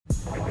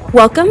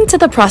Welcome to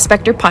the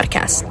Prospector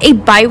Podcast, a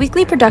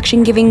bi-weekly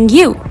production giving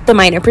you the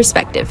miner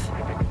perspective.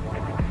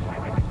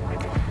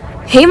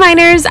 Hey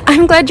miners,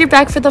 I'm glad you're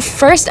back for the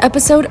first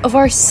episode of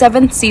our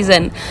 7th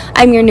season.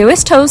 I'm your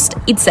newest host,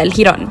 Itzel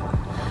Giron.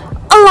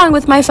 Along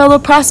with my fellow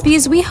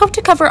Prospies, we hope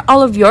to cover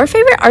all of your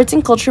favorite arts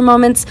and culture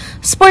moments,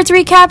 sports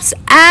recaps,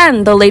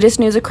 and the latest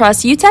news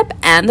across UTEP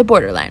and the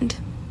borderland.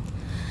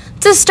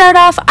 To start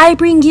off, I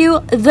bring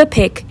you The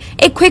Pick,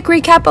 a quick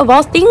recap of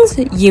all things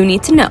you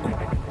need to know.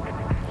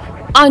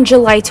 On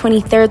July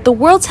 23rd, the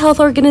World Health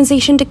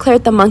Organization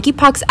declared the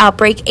monkeypox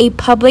outbreak a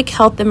public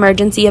health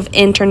emergency of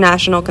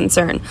international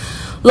concern.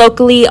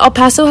 Locally, El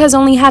Paso has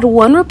only had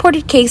one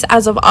reported case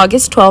as of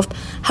August 12th.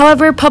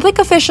 However, public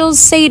officials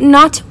say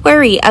not to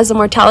worry as the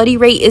mortality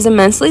rate is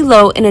immensely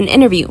low in an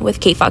interview with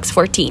KFOX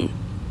 14.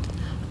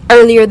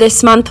 Earlier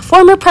this month,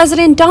 former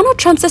President Donald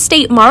Trump's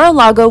estate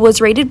Mar-a-Lago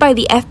was raided by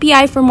the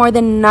FBI for more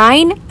than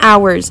 9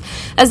 hours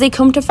as they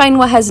combed to find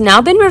what has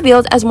now been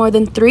revealed as more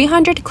than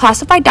 300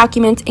 classified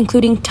documents,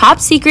 including top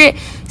secret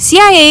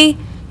CIA,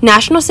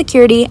 national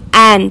security,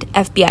 and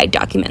FBI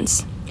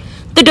documents.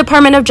 The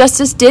Department of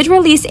Justice did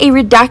release a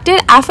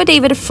redacted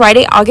affidavit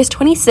Friday, August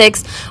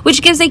 26,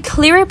 which gives a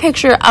clearer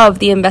picture of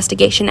the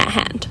investigation at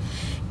hand.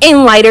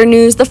 In lighter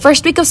news, the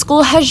first week of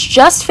school has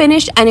just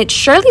finished and it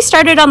surely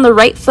started on the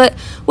right foot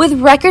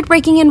with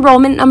record-breaking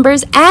enrollment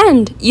numbers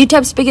and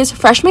UTEP's biggest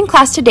freshman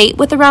class to date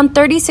with around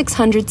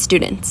 3,600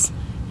 students.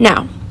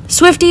 Now,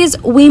 Swifties,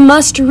 we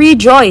must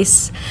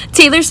rejoice.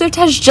 Taylor Swift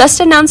has just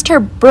announced her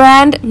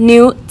brand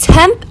new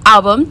 10th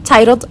album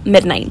titled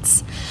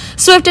Midnights.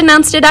 Swift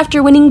announced it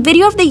after winning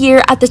Video of the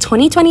Year at the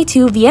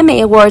 2022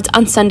 VMA Awards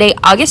on Sunday,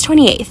 August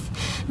 28th.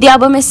 The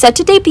album is set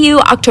to debut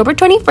October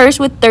 21st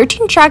with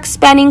 13 tracks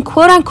spanning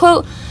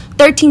quote-unquote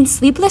 13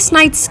 sleepless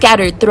nights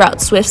scattered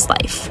throughout Swift's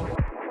life.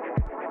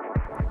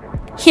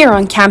 Here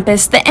on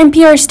campus, the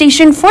NPR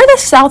station for the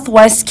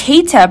Southwest,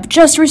 KTEP,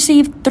 just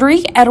received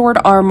 3 Edward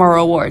R.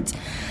 Murrow Awards.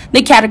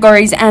 The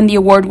categories and the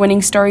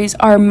award-winning stories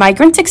are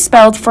Migrants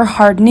Expelled for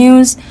Hard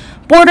News,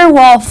 Border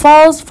Wall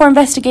Falls for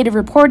investigative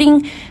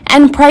reporting,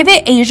 and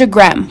Private Asia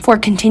Graham for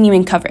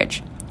continuing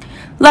coverage.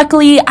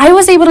 Luckily, I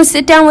was able to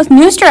sit down with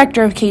news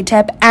director of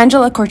KTEP,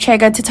 Angela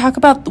Kocherga, to talk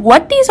about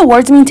what these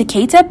awards mean to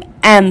KTEP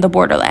and the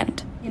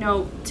borderland. You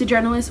know, to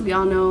journalists, we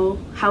all know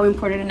how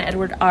important an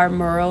Edward R.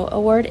 Murrow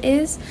Award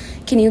is.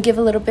 Can you give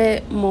a little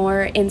bit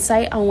more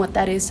insight on what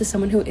that is to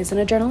someone who isn't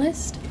a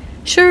journalist?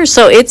 Sure.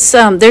 So it's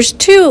there's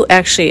 2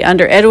 actually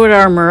under Edward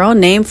R. Murrow,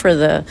 named for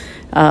the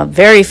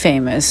very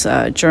famous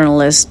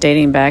journalist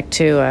dating back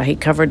to he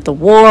covered the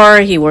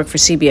war. He worked for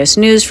CBS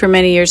News for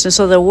many years, and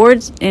so the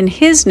award's in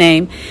his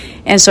name.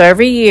 And so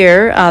every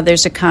year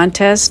there's a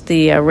contest,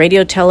 the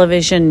Radio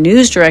Television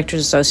News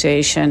Directors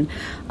Association,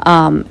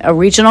 a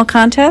regional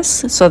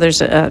contest. So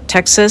there's a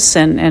Texas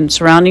and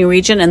surrounding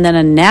region, and then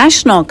a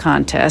national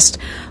contest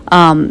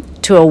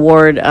to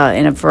award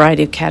in a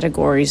variety of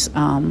categories,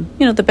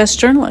 the best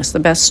journalists, the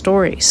best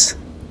stories.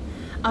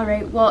 All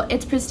right. Well,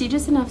 it's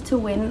prestigious enough to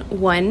win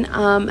one.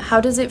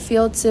 How does it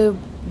feel to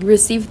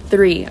receive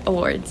 3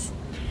 awards?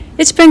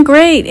 It's been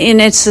great, and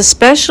it's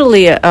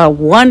especially a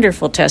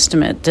wonderful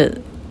testament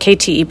to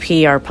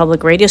KTEP, our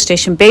public radio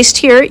station based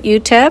here at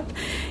UTEP,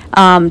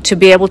 to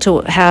be able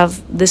to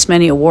have this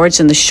many awards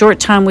in the short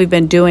time we've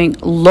been doing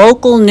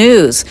local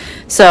news.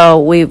 So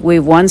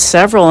we've won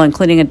several,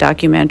 including a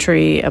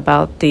documentary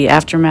about the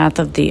aftermath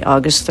of the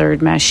August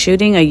 3rd mass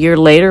shooting, a year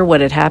later,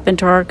 what had happened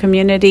to our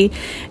community,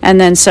 and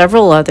then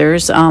several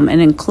others.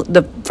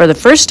 For the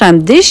first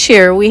time this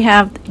year, we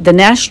have the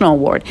national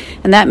award,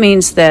 and that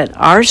means that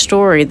our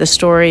story, the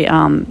story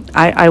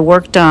I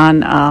worked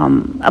on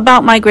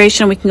about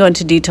migration, we can go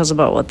into details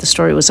about what the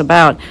story was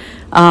about,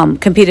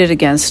 competed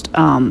against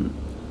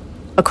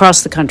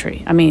across the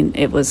country. I mean,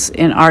 it was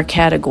in our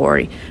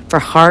category. For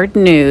hard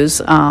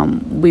news,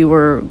 we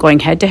were going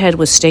head-to-head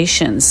with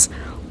stations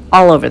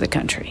all over the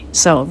country.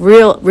 So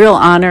real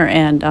honor,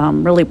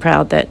 and really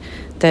proud that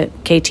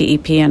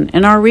KTEP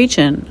and our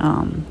region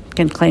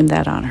can claim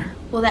that honor.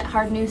 Well, that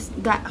hard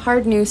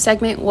news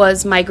segment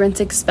was Migrants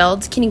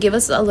Expelled. Can you give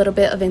us a little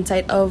bit of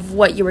insight of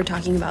what you were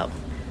talking about?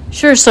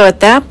 Sure. So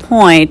at that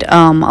point,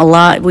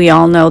 we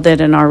all know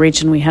that in our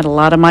region we had a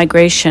lot of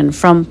migration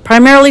from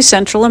primarily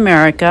Central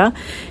America,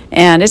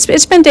 and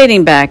it's been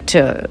dating back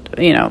to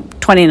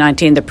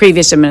 2019, the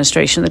previous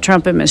administration, the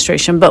Trump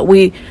administration. But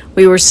we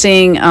were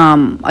seeing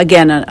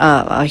again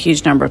a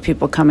huge number of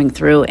people coming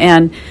through,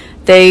 and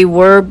they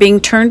were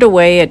being turned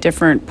away at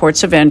different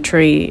ports of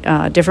entry,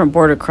 different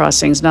border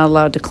crossings, not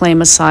allowed to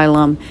claim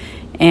asylum.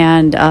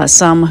 And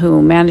some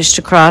who managed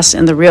to cross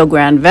in the Rio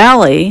Grande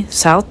Valley,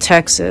 South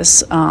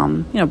Texas,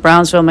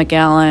 Brownsville,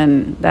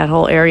 McAllen, that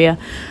whole area,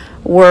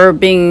 were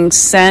being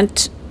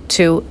sent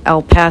to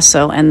El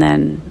Paso and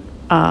then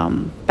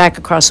back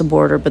across the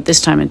border, but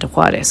this time into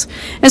Juarez.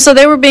 And so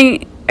they were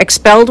being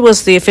expelled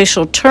was the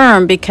official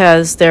term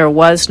because there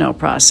was no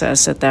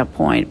process at that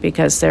point,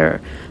 because there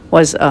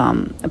was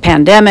a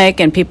pandemic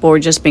and people were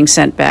just being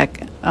sent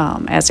back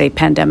as a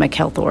pandemic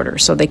health order,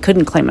 so they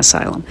couldn't claim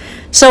asylum.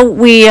 So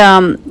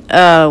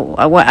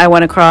I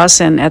went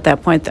across, and at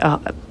that point,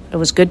 it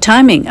was good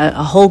timing.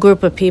 A whole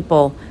group of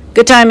people,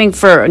 good timing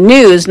for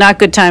news, not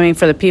good timing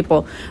for the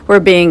people, were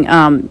being,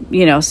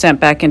 sent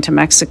back into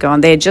Mexico.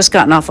 And they had just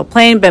gotten off a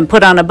plane, been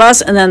put on a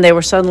bus, and then they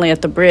were suddenly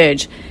at the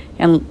bridge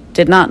and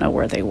did not know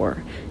where they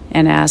were,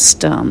 and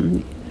asked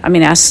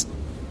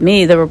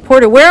me, the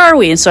reporter, where are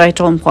we? And so I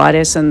told him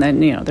Juarez, and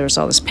then, there was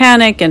all this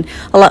panic, and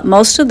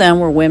most of them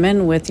were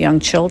women with young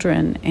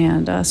children.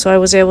 And so I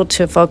was able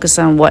to focus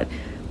on what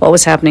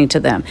was happening to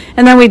them.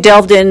 And then we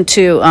delved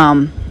into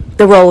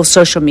the role of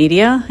social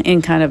media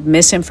in kind of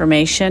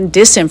misinformation,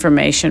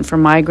 disinformation for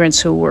migrants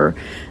who were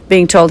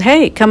being told,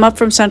 hey, come up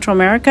from Central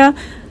America,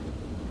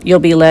 you'll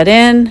be let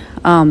in,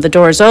 the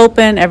door's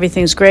open,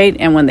 everything's great.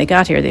 And when they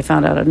got here, they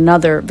found out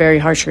another very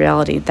harsh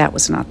reality. That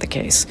was not the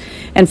case.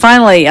 And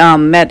finally,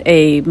 met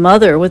a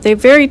mother with a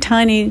very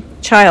tiny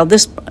child.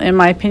 This, in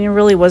my opinion,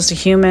 really was the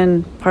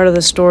human part of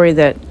the story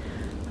that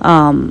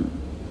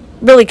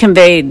really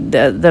conveyed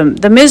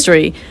the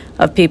misery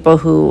of people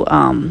who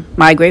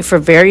migrate for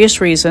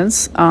various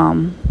reasons.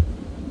 The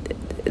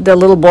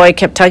little boy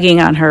kept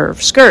tugging on her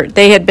skirt.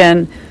 They had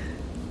been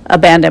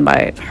abandoned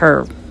by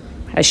her,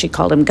 as she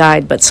called him,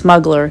 guide, but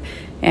smuggler,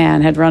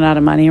 and had run out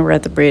of money and were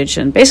at the bridge.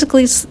 And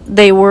basically,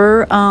 they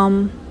were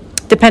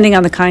depending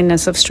on the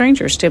kindness of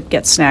strangers to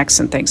get snacks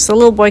and things. So the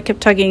little boy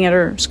kept tugging at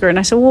her skirt, and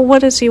I said, well, what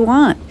does he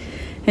want?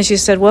 And she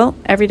said, well,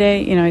 every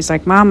day, he's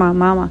like,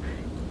 Mama,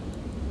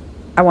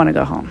 I want to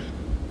go home.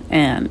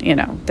 And,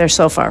 they're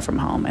so far from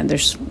home, and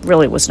there's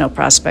really was no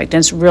prospect, and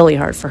it's really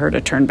hard for her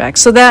to turn back.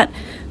 So that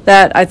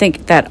I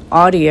think that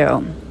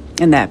audio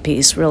in that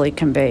piece really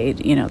conveyed,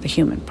 the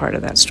human part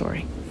of that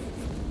story.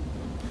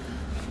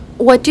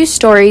 What do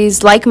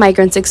stories like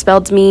Migrants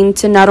Expelled mean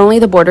to not only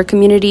the border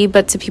community,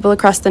 but to people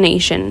across the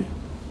nation?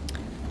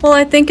 Well,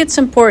 I think it's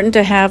important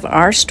to have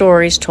our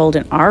stories told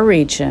in our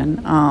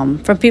region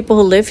from people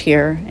who live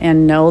here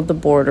and know the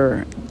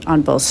border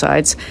on both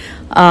sides.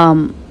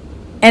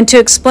 And to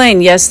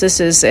explain, yes, this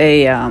is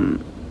a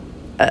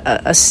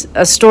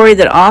story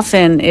that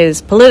often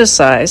is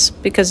politicized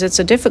because it's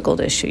a difficult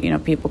issue,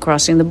 people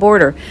crossing the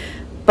border.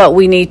 But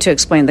we need to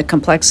explain the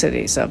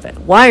complexities of it.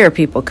 Why are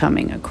people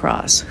coming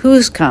across?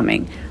 Who's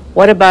coming?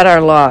 What about our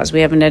laws?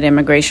 We haven't had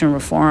immigration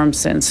reform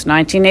since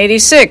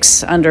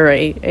 1986 under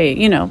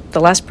the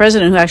last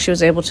president who actually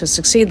was able to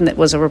succeed, and that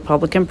was a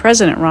Republican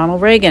president,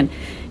 Ronald Reagan.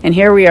 And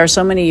here we are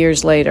so many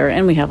years later,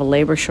 and we have a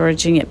labor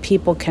shortage, and yet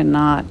people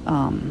cannot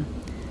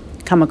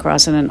come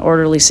across in an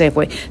orderly, safe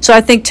way. So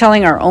I think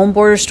telling our own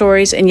border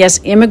stories, and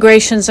yes,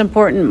 immigration's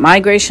important,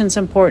 migration's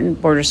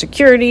important, border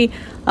security,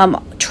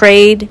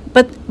 trade,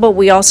 but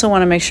we also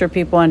want to make sure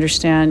people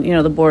understand,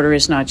 the border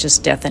is not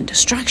just death and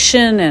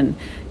destruction and,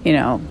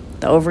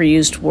 the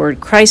overused word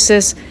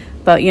crisis,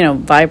 but,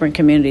 vibrant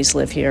communities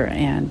live here,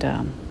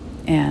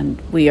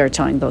 and we are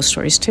telling those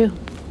stories too.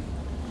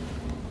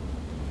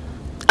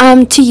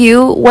 To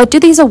you, what do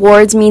these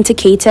awards mean to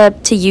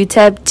KTEP, to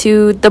UTEP,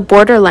 to the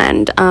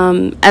borderland?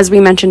 As we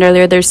mentioned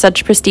earlier, there's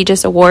such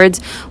prestigious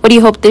awards. What do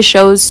you hope this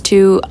shows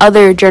to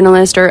other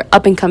journalists or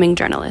up-and-coming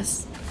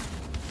journalists?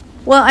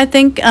 Well, I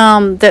think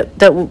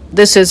that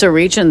this is a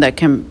region that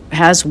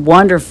has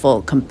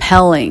wonderful,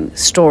 compelling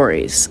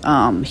stories,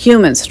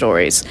 human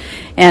stories,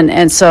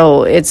 and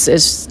so it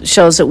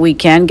shows that we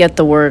can get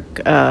the work,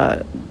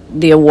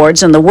 the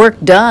awards, and the work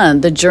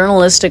done, the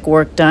journalistic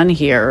work done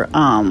here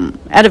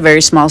at a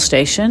very small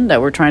station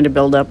that we're trying to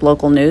build up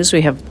local news.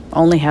 We have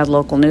only had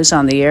local news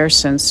on the air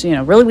since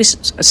really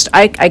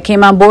I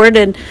came on board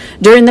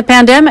during the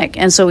pandemic,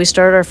 and so we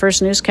started our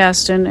first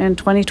newscast in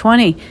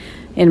 2020.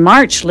 In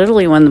March,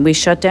 literally when we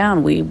shut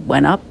down, we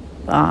went up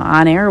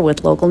on air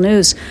with local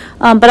news.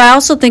 But I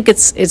also think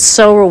it's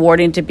so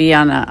rewarding to be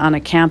on a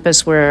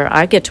campus where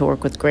I get to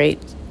work with great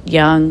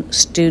young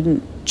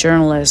student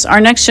journalists,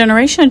 our next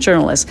generation of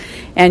journalists.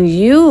 And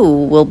you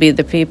will be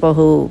the people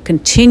who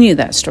continue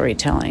that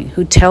storytelling,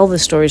 who tell the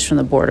stories from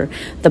the border,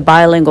 the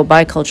bilingual,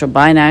 bicultural,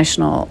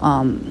 binational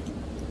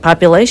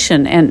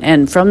population,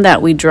 and from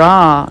that we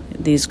draw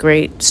these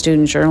great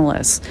student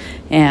journalists.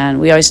 And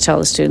we always tell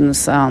the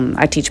students,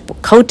 I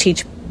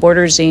co-teach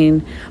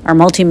Borderzine, our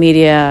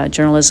multimedia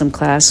journalism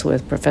class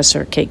with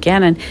Professor Kate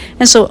Gannon,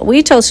 and so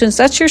we tell students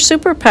that's your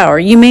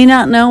superpower. You may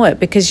not know it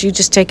because you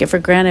just take it for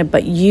granted,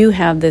 but you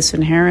have this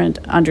inherent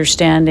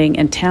understanding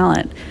and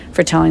talent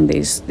for telling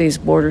these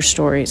border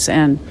stories.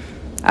 And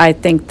I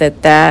think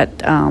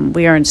that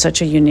we are in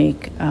such a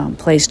unique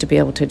place to be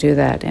able to do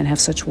that and have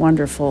such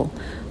wonderful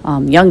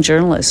young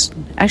journalists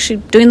actually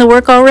doing the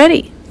work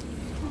already.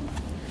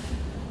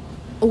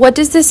 What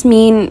does this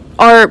mean,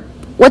 or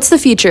what's the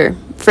future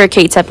for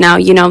KTEP now?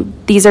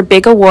 These are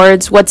big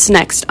awards. What's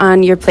next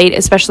on your plate,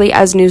 especially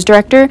as news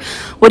director?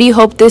 What do you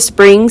hope this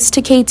brings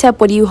to KTEP?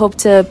 What do you hope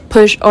to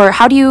push, or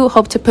how do you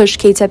hope to push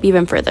KTEP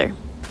even further?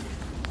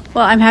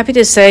 Well, I'm happy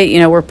to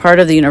say, we're part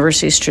of the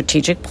university's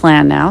strategic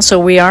plan now. So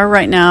we are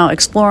right now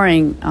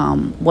exploring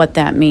what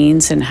that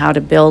means and how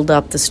to build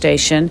up the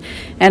station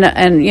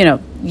and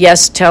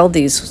yes, tell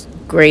these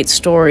great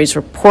stories,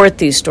 report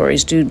these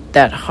stories, do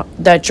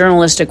that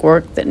journalistic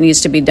work that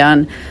needs to be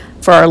done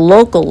for our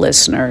local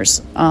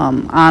listeners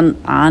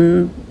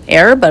on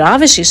air, but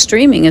obviously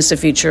streaming is the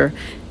future,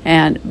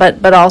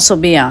 but also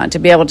beyond, to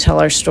be able to tell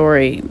our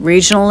story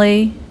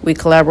regionally. We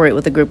collaborate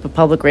with a group of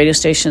public radio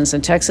stations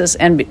in Texas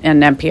and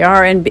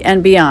NPR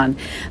and beyond,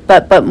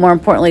 but more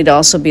importantly, to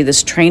also be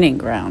this training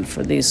ground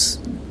for these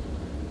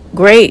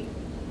great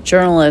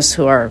journalists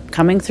who are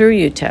coming through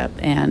UTEP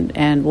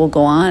and will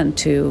go on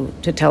to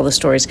tell the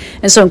stories.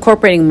 And so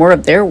incorporating more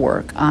of their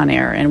work on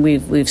air, and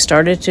we've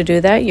started to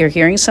do that. You're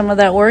hearing some of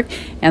that work,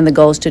 and the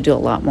goal is to do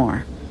a lot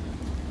more.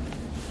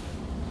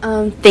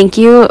 Thank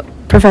you,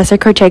 Professor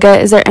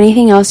Kocherga. Is there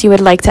anything else you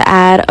would like to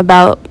add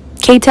about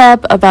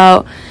KTEP,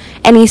 about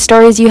any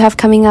stories you have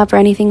coming up or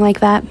anything like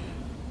that?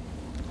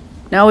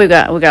 No, we've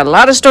got a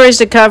lot of stories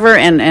to cover,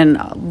 and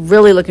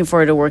really looking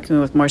forward to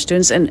working with more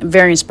students, and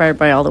very inspired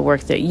by all the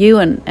work that you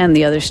and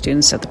the other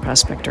students at the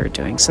Prospector are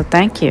doing. So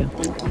thank you.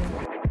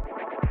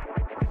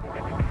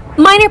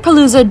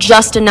 Minerpalooza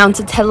just announced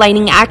its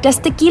headlining act as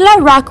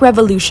Tequila Rock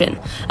Revolution.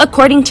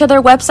 According to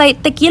their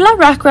website, Tequila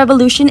Rock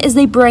Revolution is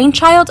the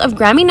brainchild of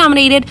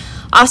Grammy-nominated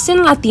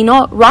Austin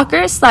Latino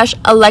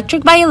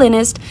rocker/electric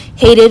violinist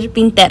Hated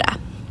Pintera.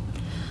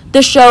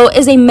 The show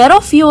is a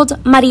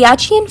metal-fueled,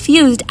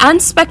 mariachi-infused,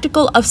 and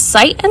spectacle of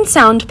sight and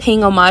sound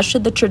paying homage to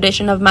the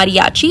tradition of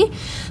mariachi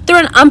through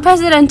an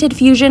unprecedented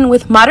fusion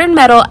with modern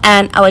metal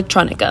and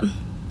electronica.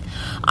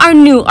 Our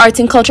new arts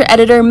and culture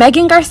editor,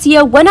 Meagan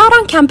Garcia, went out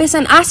on campus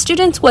and asked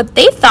students what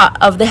they thought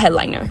of the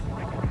headliner.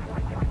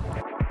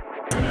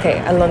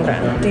 Okay,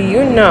 Alondra, do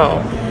you know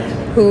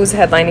who's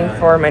headlining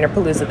for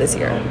Minerpalooza this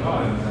year?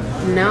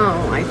 No,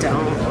 I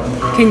don't.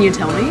 Can you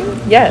tell me?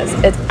 Yes,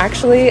 it's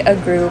actually a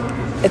group.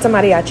 It's a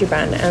mariachi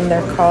band, and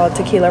they're called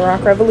Tequila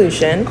Rock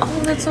Revolution. Oh,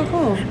 that's so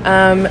cool.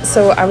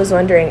 So I was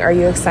wondering, are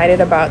you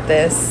excited about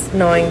this,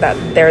 knowing that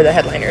they're the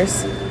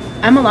headliners?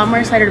 I'm a lot more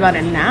excited about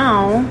it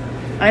now.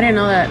 I didn't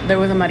know that there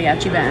was a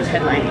mariachi band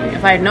headlining.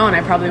 If I had known,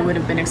 I probably would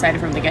have been excited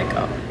from the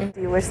get-go.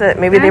 Do you wish that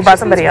maybe they brought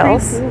somebody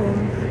else? Cool.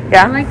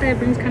 Yeah? I like that it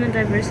brings kind of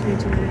diversity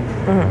to it.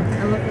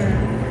 I love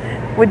that.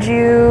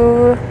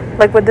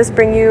 Would this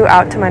bring you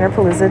out to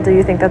Minerpalooza? Do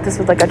you think that this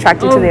would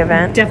attract you to the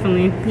event?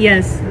 Definitely.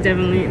 Yes,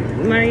 definitely.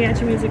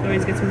 Mariachi music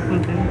always gets me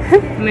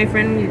pumping. My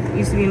friend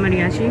used to be in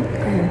mariachi,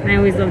 and I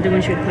always loved it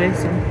when she would play,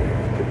 so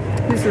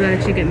this will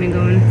actually get me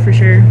going for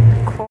sure.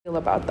 Cool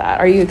about that.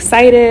 Are you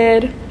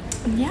excited?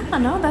 Yeah,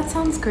 no, that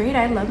sounds great.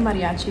 I love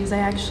mariachis. I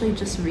actually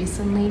just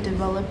recently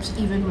developed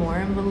even more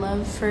of a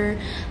love for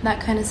that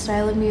kind of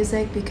style of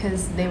music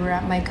because they were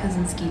at my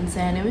cousin's quince,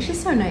 and it was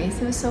just so nice.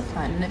 It was so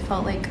fun, and it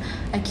felt like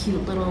a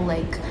cute little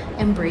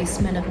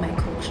embracement of my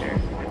culture.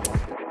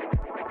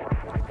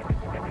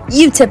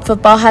 UTEP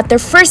football had their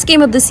first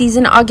game of the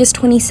season August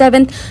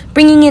 27th,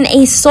 bringing in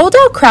a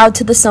sold-out crowd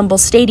to the Sun Bowl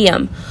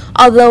Stadium.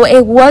 Although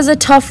it was a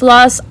tough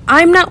loss,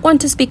 I'm not one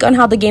to speak on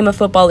how the game of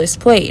football is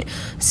played.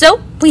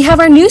 So, we have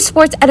our new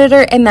sports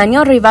editor,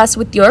 Emmanuel Rivas,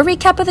 with your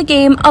recap of the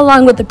game,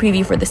 along with the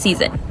preview for the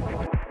season.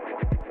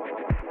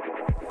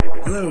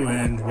 Hello,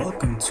 and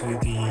welcome to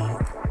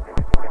the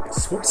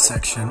sports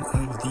section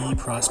of the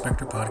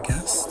Prospector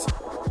Podcast.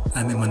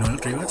 I'm Emmanuel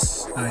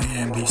Rivas. I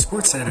am the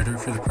sports editor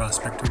for the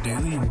Prospector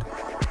Daily, and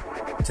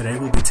today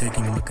we'll be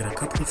taking a look at a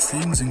couple of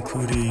things,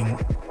 including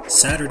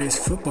Saturday's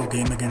football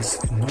game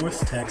against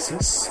North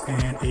Texas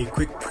and a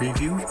quick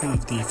preview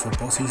of the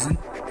football season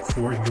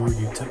for your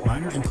UTEP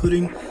Miners,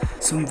 including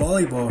some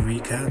volleyball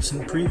recaps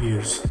and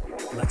previews.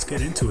 Let's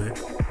get into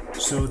it.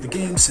 So the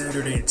game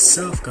Saturday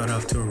itself got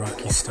off to a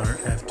rocky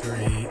start after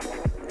a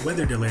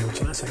weather delay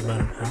which lasted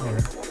about an hour.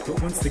 But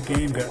once the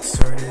game got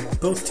started,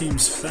 both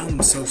teams found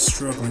themselves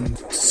struggling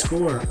to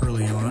score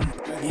early on.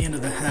 By the end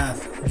of the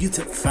half,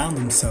 UTEP found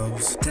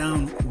themselves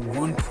down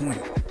 1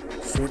 point,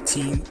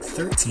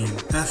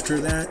 14-13. After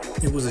that,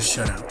 it was a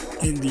shutout.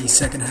 In the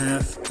second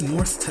half,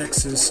 North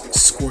Texas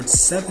scored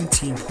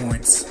 17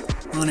 points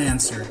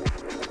unanswered,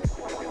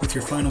 with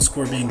your final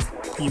score being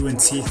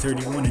UNC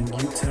 31 and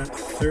UTEP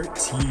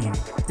 13.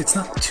 It's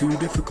not too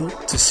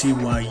difficult to see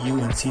why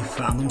UNC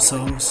found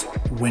themselves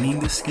winning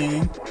this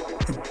game.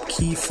 A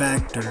key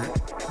factor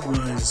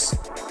was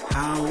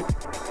how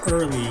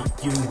early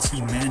UNT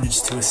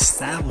managed to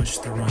establish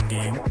the run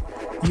game.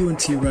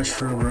 UNT rushed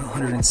for over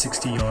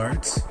 160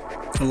 yards,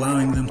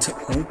 allowing them to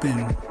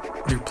open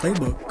their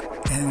playbook,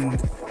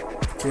 and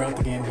throughout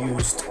the game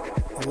used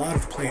a lot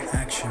of play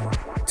action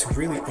to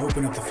really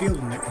open up the field,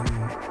 and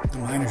the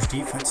Miners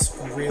defense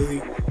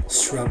really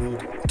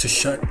struggled to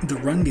shut the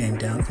run game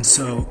down, and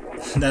so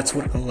that's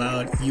what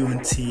allowed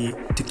UNT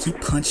to keep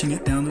punching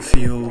it down the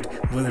field,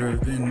 whether it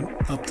had been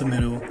up the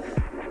middle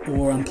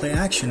or on play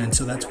action, and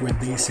so that's where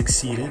they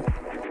succeeded.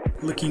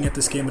 Looking at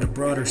this game in a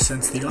broader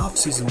sense, the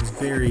offseason was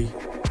very,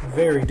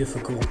 very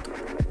difficult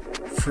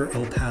for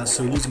El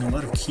Paso, losing a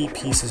lot of key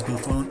pieces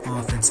both on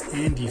offense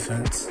and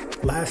defense.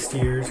 Last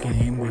year's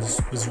game was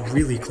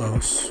really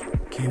close,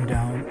 came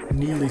down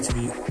nearly to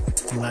the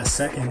the last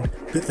second.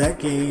 But that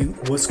game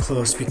was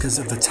close because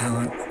of the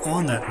talent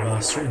on that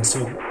roster. And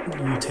so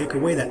you take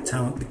away that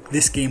talent,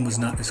 this game was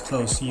not as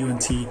close.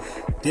 UNT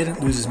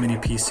didn't lose as many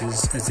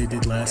pieces as they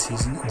did last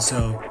season. And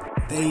so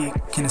they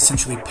can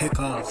essentially pick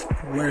off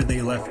where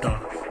they left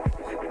off.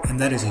 And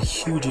that is a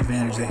huge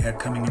advantage they had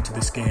coming into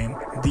this game.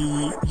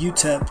 The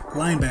UTEP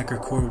linebacker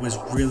core was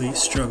really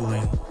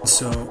struggling.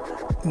 So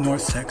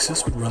North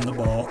Texas would run the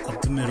ball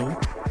up the middle.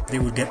 They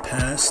would get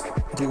past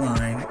the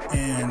line,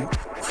 and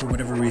for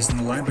whatever reason,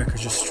 the linebackers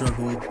just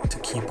struggled to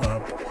keep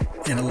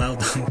up and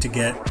allowed them to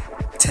get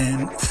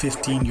 10,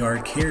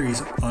 15-yard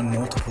carries on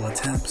multiple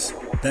attempts.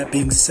 That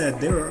being said,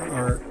 there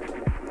are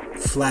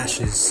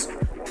flashes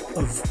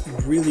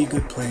of really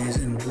good plays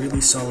and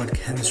really solid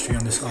chemistry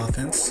on this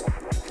offense.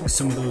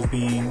 Some of those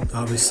being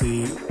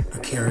obviously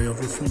a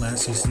carryover from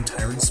last season,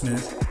 Tyron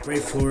Smith. Ray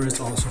Flores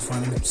also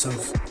finding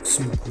himself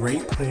some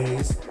great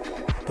plays,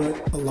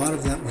 but a lot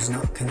of that was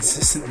not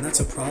consistent, and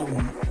that's a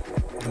problem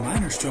the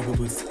Miners struggled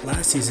with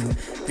last season.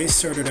 They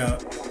started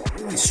out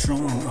really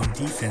strong on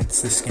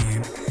defense this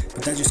game,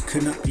 but that just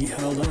could not be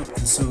held up,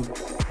 and so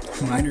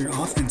Miner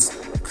offense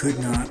could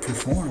not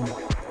perform,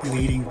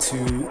 leading to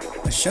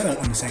a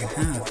shutout in the second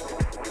half.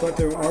 But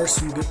there are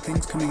some good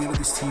things coming out of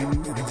this team. I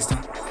think it's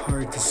not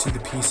hard to see the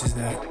pieces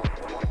that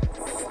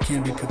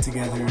can be put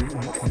together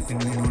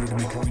in order to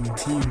make a winning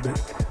team. But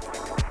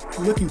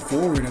looking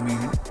forward, I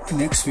mean,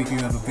 next week you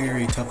have a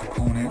very tough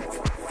opponent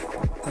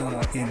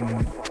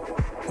in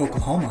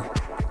Oklahoma.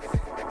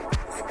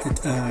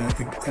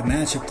 A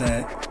matchup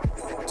that,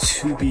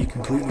 to be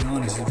completely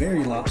honest, is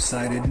very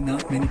lopsided.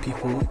 Not many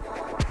people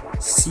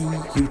see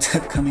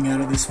UTEP coming out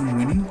of this one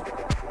winning.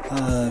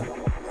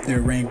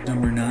 They're ranked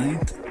number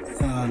 9th.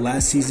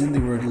 Last season they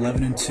were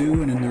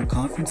 11-2, and in their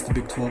conference, the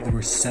Big 12, they were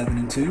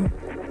 7-2.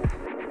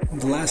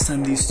 The last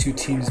time these two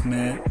teams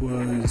met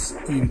was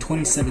in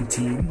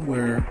 2017,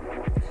 where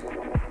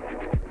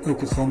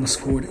Oklahoma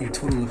scored a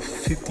total of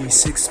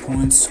 56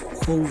 points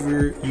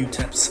over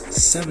UTEP's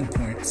 7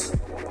 points.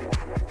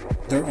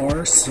 There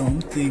are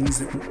some things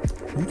that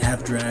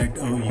have dragged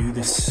OU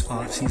this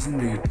offseason.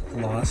 They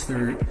lost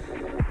their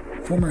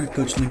former head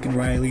coach Lincoln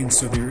Riley, and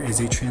so there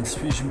is a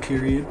transition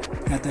period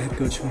at the head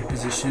coaching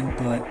position,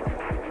 but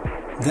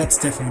that's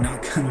definitely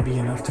not going to be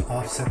enough to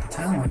offset the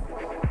talent.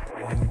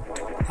 And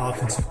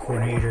offensive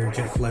coordinator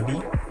Jeff Levy,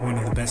 one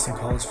of the best in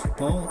college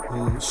football,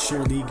 will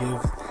surely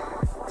give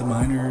the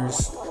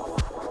Miners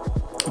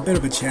a bit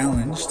of a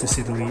challenge, to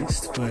say the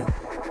least. But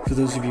for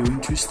those of you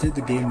interested,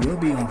 the game will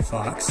be on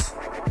Fox.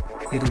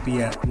 It'll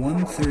be at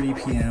 1:30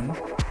 p.m.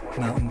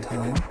 Mountain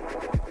Time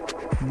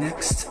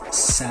next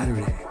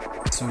Saturday.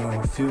 So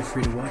feel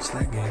free to watch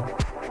that game.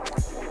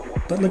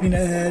 But looking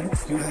ahead,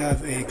 you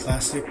have a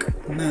classic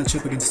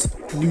matchup against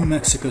New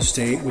Mexico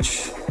State,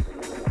 which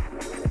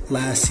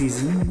last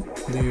season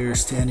their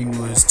standing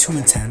was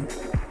 2-10.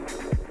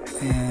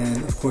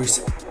 And of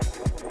course,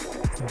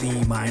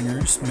 the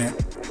Miners met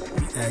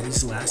the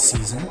Aggies last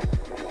season,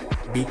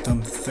 beat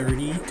them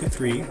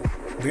 30-3.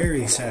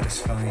 Very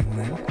satisfying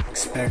win.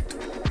 Expect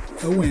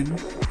a win.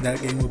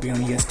 That game will be on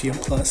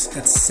ESPN Plus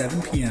at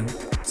 7 p.m.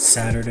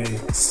 Saturday,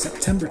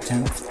 September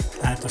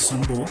 10th at the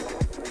Sun Bowl.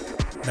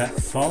 That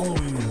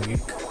following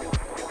week,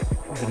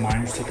 the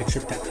Miners take a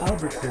trip to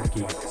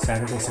Albuquerque,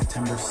 Saturday,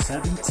 September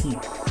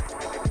 17th,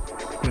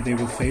 where they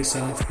will face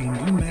off the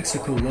New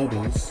Mexico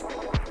Lobos,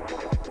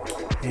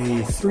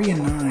 a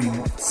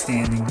 3-9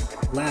 standing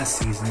last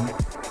season,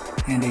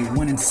 and a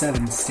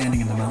 1-7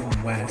 standing in the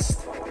Mountain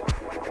West.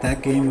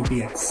 That game will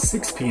be at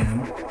 6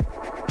 p.m.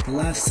 The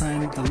last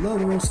time the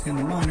Lobos and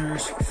the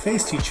Miners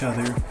faced each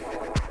other,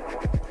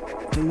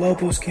 the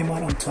Lobos came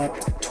out on top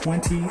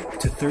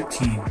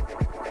 20-13.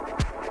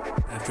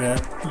 After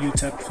that,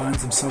 UTEP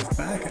finds himself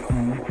back at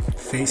home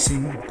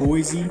facing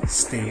Boise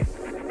State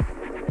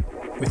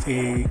with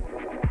a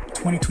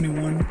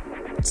 2021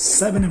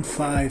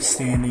 7-5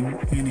 standing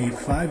and a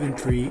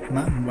 5-3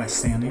 Mountain West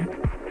standing.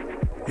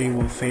 They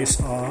will face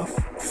off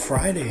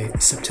Friday,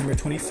 September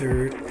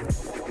 23rd,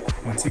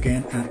 once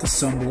again at the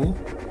Sun Bowl,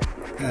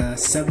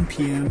 7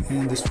 p.m.,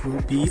 and this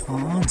will be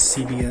on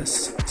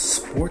CBS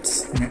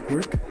Sports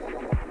Network.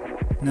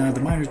 Now,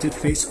 the Miners did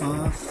face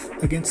off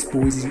against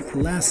Boise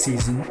last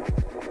season,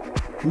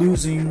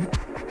 losing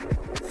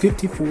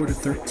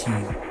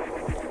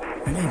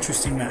 54-13. An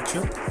interesting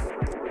matchup.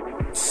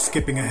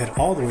 Skipping ahead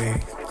all the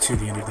way to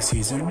the end of the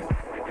season,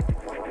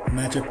 the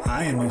matchup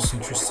I am most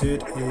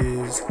interested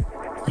is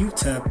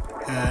UTEP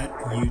at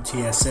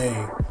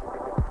UTSA.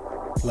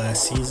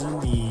 Last season,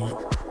 the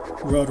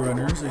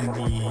Roadrunners and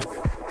the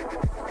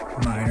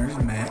Miners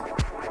met.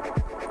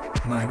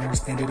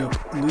 Miners ended up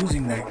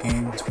losing that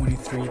game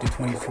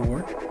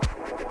 23-24.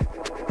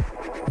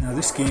 Now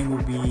this game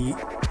will be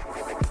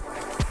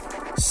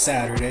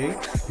Saturday,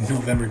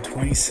 November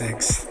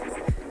 26th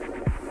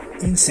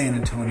in San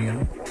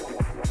Antonio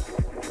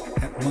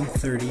at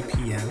 1:30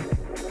 p.m.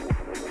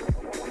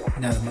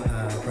 Now the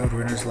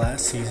Roadrunners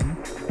last season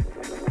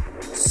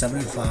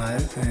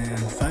 7-5 and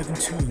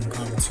 5-2 in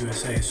Conference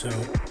USA, so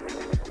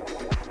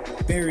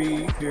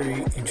very,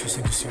 very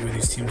interesting to see where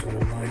these teams will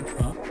line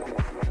up.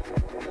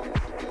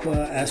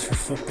 as for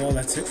football,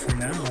 that's it for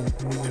now.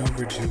 Moving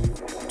over to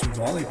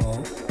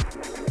volleyball.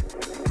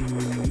 The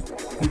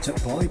UTEP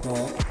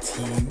volleyball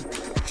team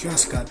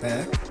just got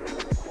back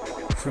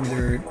from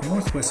their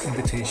Northwest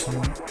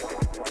Invitational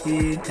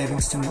in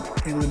Evanston,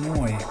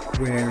 Illinois,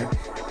 where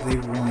they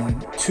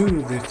won 2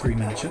 of their 3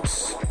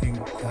 matchups,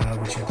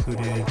 which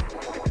included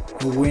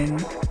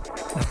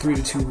a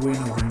 3-2 win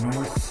over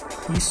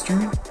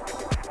Northeastern,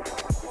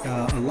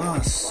 a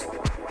loss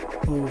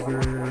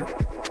over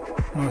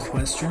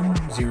Northwestern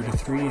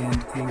 0-3,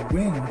 and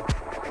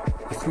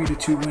a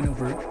 3-2 win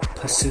over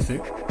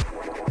Pacific.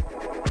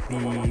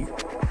 The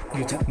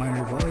UTEP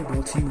minor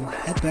volleyball team will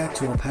head back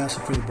to El Paso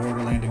for the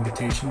Borderland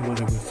Invitation, where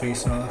they will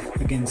face off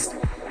against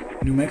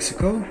New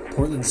Mexico,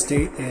 Portland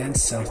State, and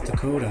South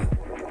Dakota.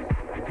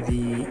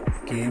 The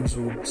games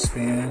will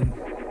span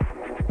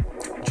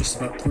just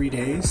about 3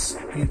 days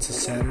into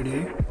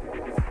Saturday.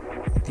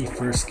 The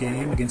first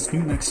game against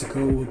New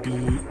Mexico will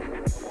be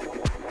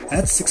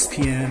at 6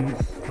 p.m.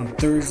 on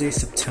Thursday,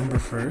 September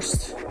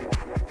 1st.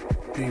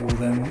 They will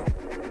then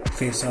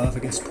face off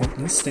against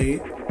Portland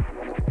State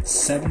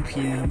 7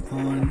 p.m.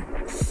 on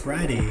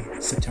Friday,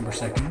 September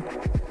 2nd.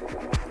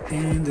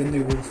 And then they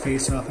will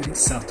face off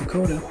against South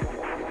Dakota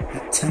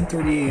at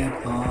 10:30 a.m.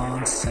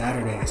 on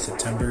Saturday,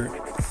 September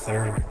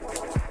 3rd.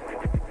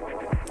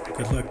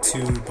 Good luck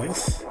to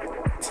both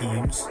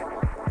teams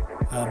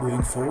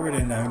moving forward,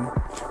 and I'm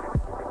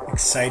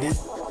excited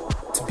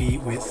to be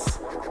with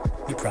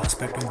the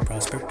Prospector and the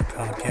Prospector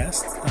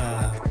Podcast.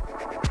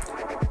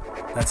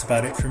 That's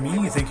about it for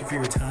me. Thank you for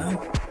your time.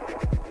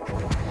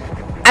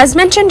 As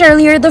mentioned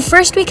earlier, the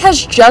first week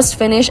has just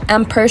finished,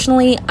 and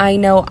personally, I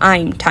know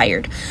I'm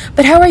tired.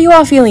 But how are you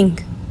all feeling?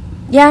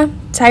 Yeah,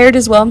 tired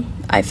as well?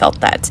 I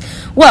felt that.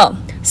 Well,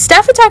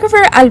 staff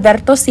photographer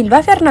Alberto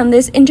Silva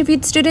Fernandez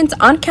interviewed students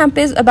on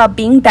campus about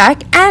being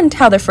back and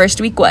how their first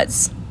week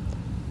was.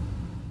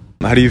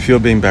 How do you feel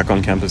being back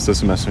on campus this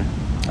semester?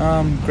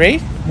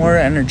 Great, more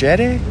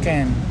energetic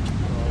and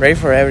ready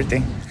for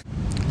everything.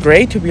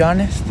 Great, to be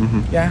honest.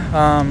 Mm-hmm.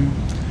 Yeah.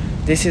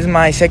 This is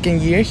my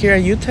second year here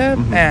at UTEP,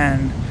 mm-hmm.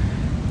 and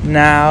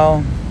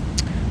now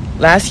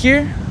last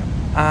year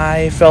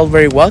I felt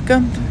very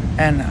welcomed,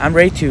 and I'm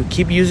ready to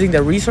keep using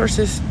the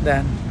resources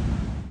that.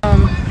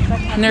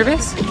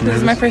 Nervous. This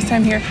is my first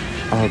time here.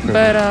 Oh, okay.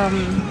 But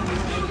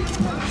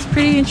it's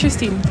pretty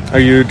interesting. Are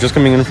you just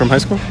coming in from high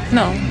school?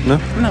 No. No?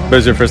 No. But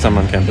it's your first time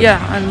on campus? Yeah,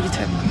 I'm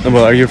UTEP.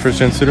 Well, are you a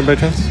first-gen student by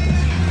chance?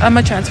 I'm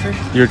a transfer.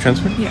 You're a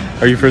transfer? Yeah.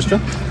 Are you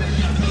first-gen?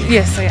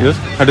 Yes, I am. Yes?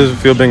 How does it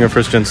feel being a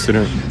first-gen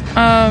student?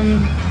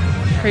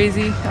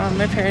 Crazy.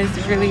 My parents,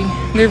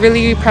 they're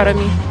really proud of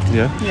me.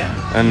 Yeah?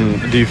 Yeah. And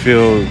do you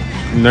feel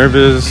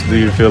nervous? Do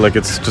you feel like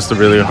it's just a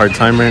really hard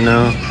time right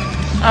now?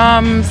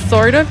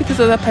 Sort of, because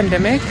of the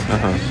pandemic.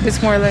 Uh-huh.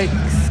 It's more like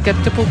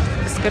skeptical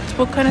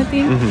kind of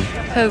thing,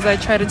 because Mm-hmm. I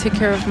try to take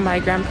care of my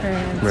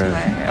grandparents, Right.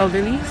 my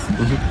elderlies.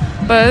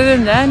 Mm-hmm. But other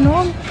than that,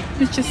 no,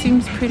 it just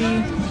seems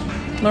pretty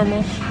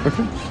normal.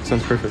 Okay,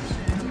 sounds perfect.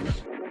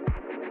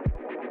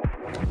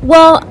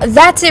 Well,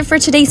 that's it for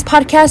today's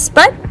podcast,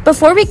 but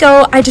before we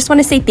go, I just want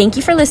to say thank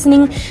you for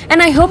listening,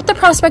 and I hope the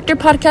Prospector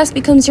Podcast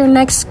becomes your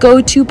next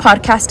go-to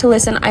podcast to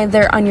listen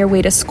either on your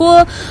way to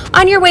school,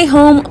 on your way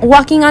home,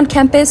 walking on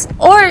campus,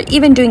 or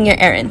even doing your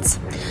errands.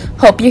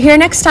 Hope you're here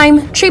next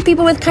time. Treat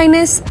people with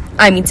kindness.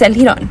 I'm Itzel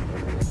Giron.